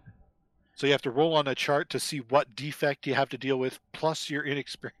it. So you have to roll on a chart to see what defect you have to deal with, plus your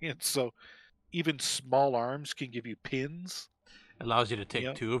inexperience. So even small arms can give you pins. Allows you to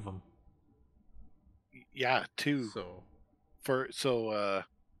take two of them. Yeah, two.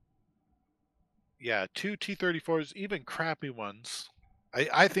 Yeah, two T-34s, even crappy ones.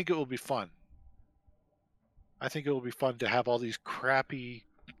 I think it will be fun. I think it will be fun to have all these crappy,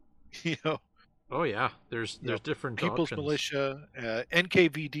 Oh yeah, there's different People's options. Militia,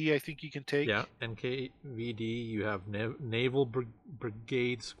 NKVD. I think you can take. Yeah, NKVD. You have naval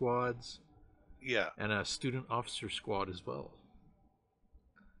brigade squads. Yeah, and a student officer squad as well.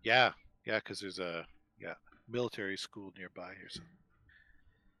 Yeah, because there's a military school nearby here.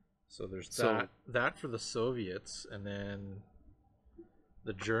 So there's that for the Soviets, and then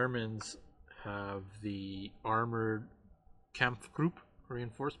the Germans have the armored Kampfgruppe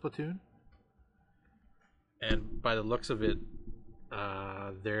reinforced platoon. And by the looks of it,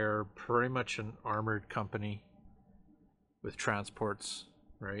 they're pretty much an armored company with transports,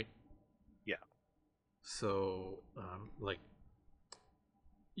 right? Yeah. So,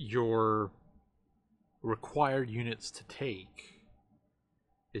 your required units to take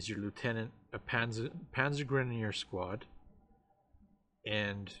is your lieutenant, a Panzergrenadier squad,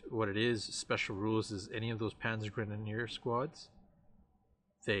 and what it is, special rules is any of those Panzergrenadier squads,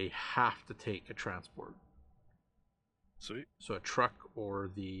 they have to take a transport. Sweet. So a truck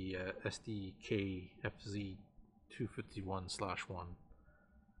or the SDK FZ 251/1.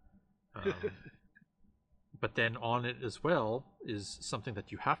 But then on it as well is something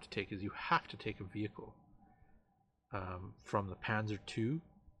that you have to take is you have to take a vehicle from the Panzer II,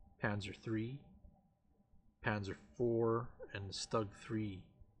 Panzer III, Panzer IV, and Stug 3,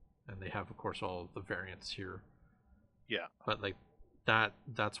 and they have of course all the variants here. Yeah. But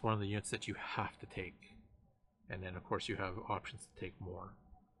that's one of the units that you have to take. And then of course you have options to take more.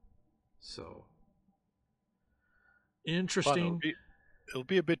 So interesting. It'll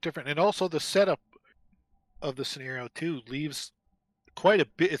be a bit different. And also the setup of the scenario too leaves quite a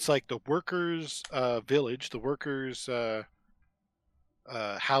bit. It's like the workers village, the workers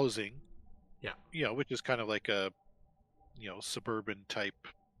housing. Yeah. Which is kind of like a suburban type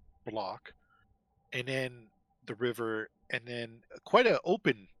block. And then the river, and then quite an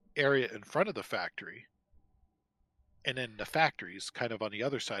open area in front of the factory. And then the factories kind of on the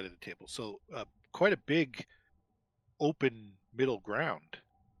other side of the table. So quite a big open middle ground.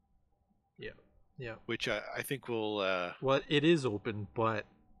 Yeah. Which I think will... Well, it is open, but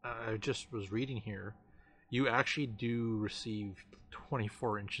I just was reading here. You actually do receive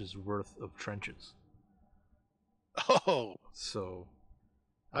 24 inches worth of trenches. Oh! So...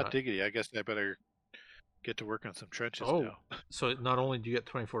 hot diggity. I guess I better get to work on some trenches now. So not only do you get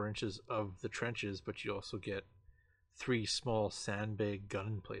 24 inches of the trenches, but you also get 3 small sandbag gun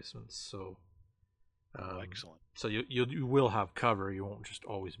emplacements. So, Excellent. so you will have cover. You won't just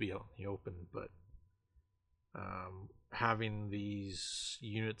always be out in the open, but having these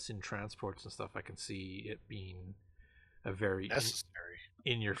units in transports and stuff, I can see it being a very Necessary.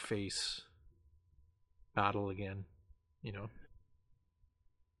 in your face battle again. You know.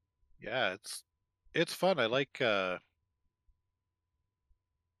 Yeah, it's fun. I'm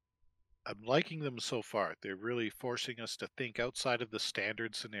liking them so far. They're really forcing us to think outside of the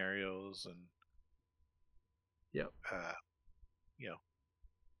standard scenarios, and Yep. uh, you know,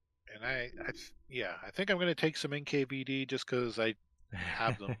 and yeah, I think I'm going to take some NKVD just because I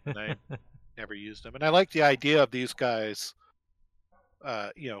have them and I never used them, and I like the idea of these guys,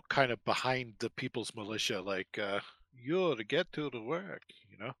 kind of behind the people's militia, like you're to get to the work,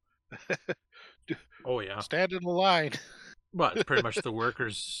 Do- Oh yeah. stand in the line. Well, it's pretty much the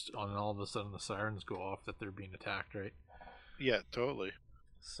workers on all of a sudden the sirens go off that they're being attacked, right? Yeah, totally.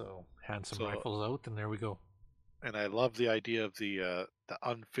 So hand some So, rifles out and there we go. and I love the idea of the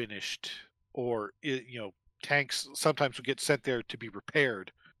unfinished, or tanks sometimes will get sent there to be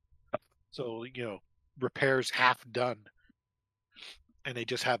repaired. So repairs half done, and they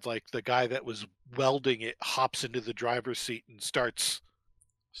just have like the guy that was welding it hops into the driver's seat and starts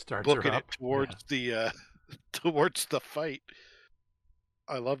Starts her booking it up. towards Yeah. the towards the fight.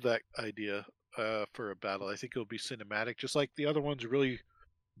 I love that idea for a battle. I think it'll be cinematic, just like the other ones really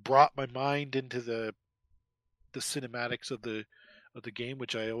brought my mind into the cinematics of the game,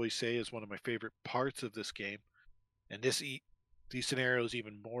 which I always say is one of my favorite parts of this game. And these scenarios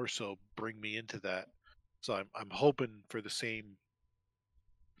even more so bring me into that. So I'm hoping for the same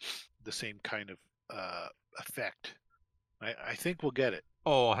kind of effect. I think we'll get it.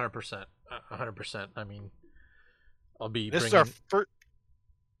 Oh, 100%. 100%. I mean, I'll be This is our bringing. first.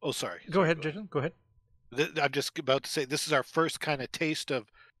 Oh, sorry. Go Sorry. ahead, Go ahead. Jason. Go ahead. I'm just about to say this is our first kind of taste of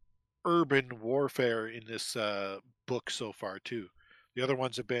urban warfare in this book so far too. The other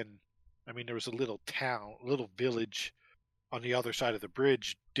ones have been, I mean, there was a little town, a little village on the other side of the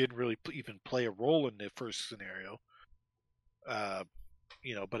bridge. Didn't really even play a role in the first scenario, uh,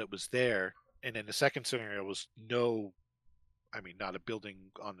 but it was there. And then the second scenario was I mean, not a building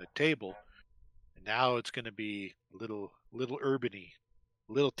on the table. And now it's going to be little urbany,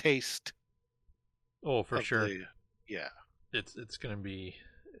 little taste Oh, for of sure. yeah. It's gonna be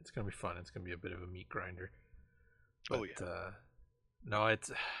fun. It's gonna be a bit of a meat grinder. Oh But yeah, no,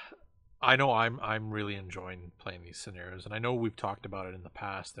 it's. I know I'm really enjoying playing these scenarios, and I know we've talked about it in the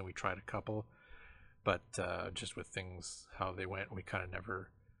past, and we tried a couple, but just with things how they went, we kind of never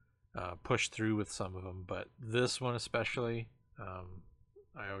pushed through with some of them. But this one especially,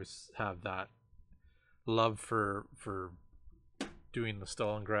 I always have that love for doing the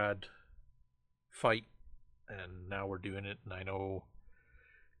Stalingrad fight, and now we're doing it. And I know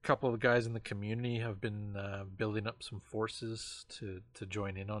a couple of the guys in the community have been building up some forces to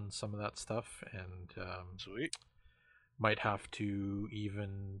join in on some of that stuff, and sweet. might have to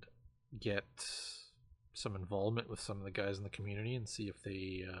even get some involvement with some of the guys in the community and see if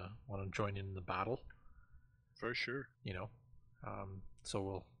they want to join in the battle. For sure. You know,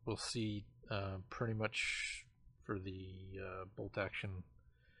 so we'll see pretty much for the bolt action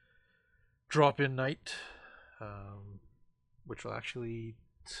drop in night, which will actually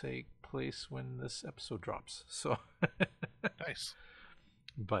take place when this episode drops. So, Nice.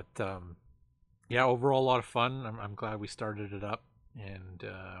 but yeah, overall a lot of fun. I'm glad we started it up, and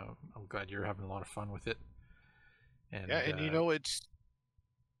I'm glad you're having a lot of fun with it. And Yeah, and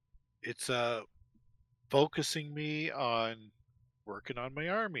it's focusing me on working on my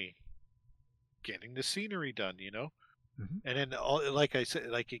army, getting the scenery done. mhm. And then like I said,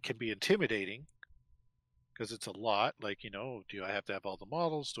 like it can be intimidating because it's a lot. Like, do I have to have all the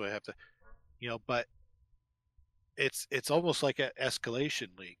models? Do I have to, but it's almost like an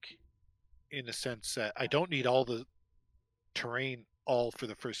escalation leak in the sense that I don't need all the terrain all for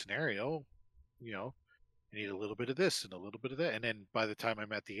the first scenario, you know. I need a little bit of this and a little bit of that. And then by the time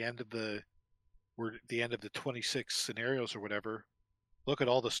I'm at the end of we're at the end of the 26 scenarios or whatever, look at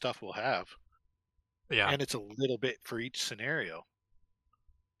all the stuff we'll have. Yeah, And it's a little bit for each scenario.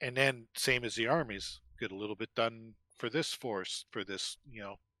 And then same as the armies, get a little bit done for this force, for this.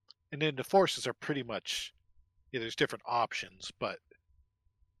 And then the forces are pretty much, yeah, there's different options, but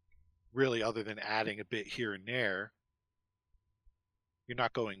really other than adding a bit here and there, you're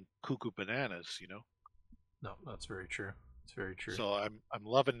not going cuckoo bananas. no, that's very true. It's very true. So I'm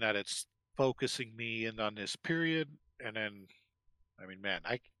loving that it's focusing me in on this period, and then I mean, man,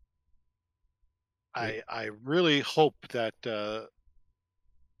 We, I really hope that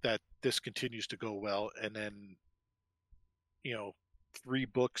that this continues to go well, and then 3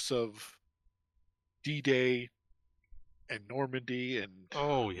 books of D-Day and Normandy and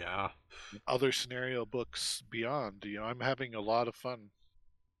Oh yeah. other scenario books beyond. I'm having a lot of fun.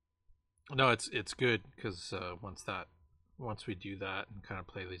 No, it's good because once we do that and kind of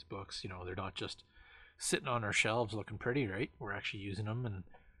play these books, they're not just sitting on our shelves looking pretty, right? We're actually using them and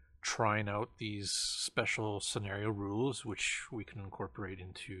trying out these special scenario rules, which we can incorporate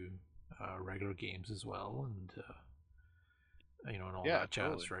into regular games as well, and all Yeah, that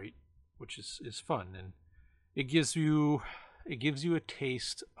jazz, totally. right? Which is fun, and it gives you a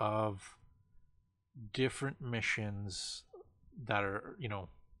taste of different missions that are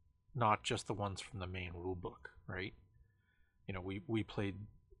not just the ones from the main rule book, right? We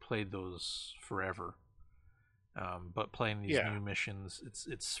played those forever, but playing these Yeah. new missions,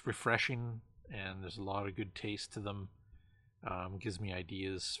 it's refreshing, and there's a lot of good taste to them. Gives me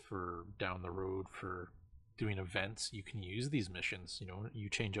ideas for down the road for doing events. You can use these missions. You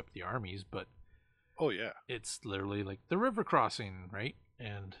change up the armies, but Oh yeah. it's literally like the river crossing, right?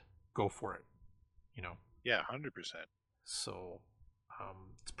 And go for it. Yeah, 100%. So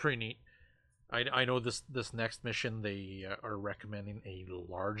it's pretty neat. I know this next mission they are recommending a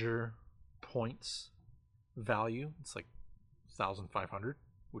larger points value. It's like 1,500,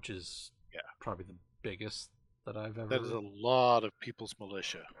 which is Yeah. probably the biggest that I've ever. That is a lot of people's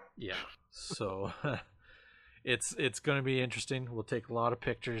militia. Yeah. So it's going to be interesting. We'll take a lot of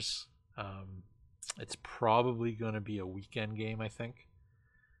pictures. It's probably going to be a weekend game, I think.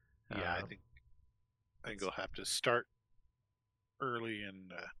 Yeah, I think we'll have to start early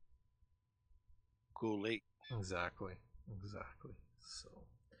and go late. Exactly. So,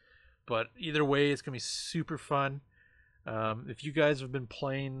 but either way, it's gonna be super fun. If you guys have been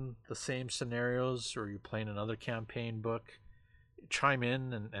playing the same scenarios or you're playing another campaign book, chime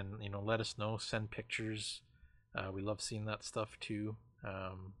in and let us know. Send pictures. We love seeing that stuff too.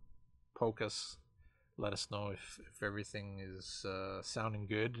 Poke us. Let us know if everything is sounding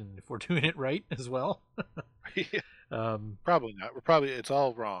good and if we're doing it right as well. Probably not. It's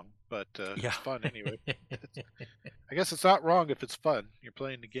all wrong, but Yeah. it's fun anyway. I guess it's not wrong if it's fun. You're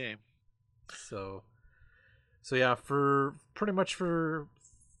playing the game. So yeah, for pretty much for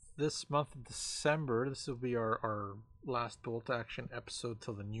this month of December, this will be our last Bolt Action episode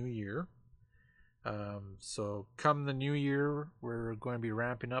till the new year. So come the new year, we're going to be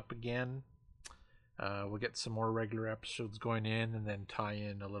ramping up again. We'll get some more regular episodes going in, and then tie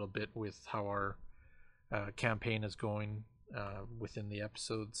in a little bit with how our campaign is going within the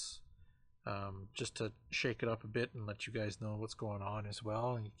episodes, just to shake it up a bit and let you guys know what's going on as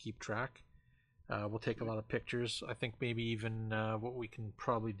well, and keep track. We'll take a lot of pictures. I think maybe even what we can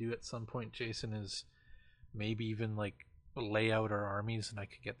probably do at some point, Jason, is maybe even like lay out our armies, and I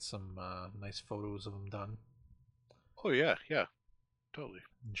could get some nice photos of them done. Oh yeah, totally.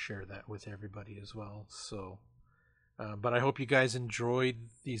 And share that with everybody as well. So, but I hope you guys enjoyed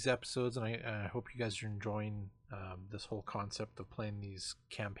these episodes, and I hope you guys are enjoying this whole concept of playing these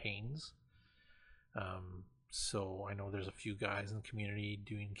campaigns. So I know there's a few guys in the community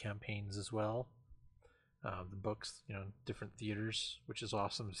doing campaigns as well. The books, different theaters, which is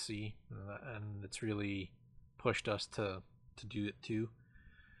awesome to see, and it's really pushed us to do it too.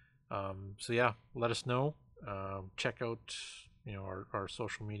 So yeah, let us know. Check out our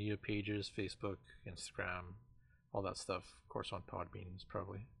social media pages, Facebook, Instagram, all that stuff. Of course, on Podbean is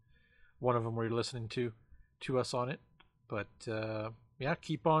probably one of them where you're listening to us on it. But yeah,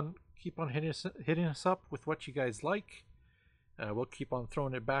 keep on hitting us up with what you guys like. We'll keep on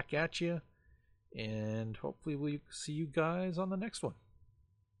throwing it back at you, and hopefully we'll see you guys on the next one.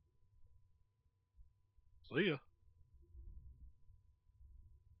 See ya.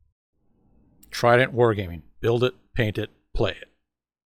 Trident Wargaming. Build it, paint it, play it.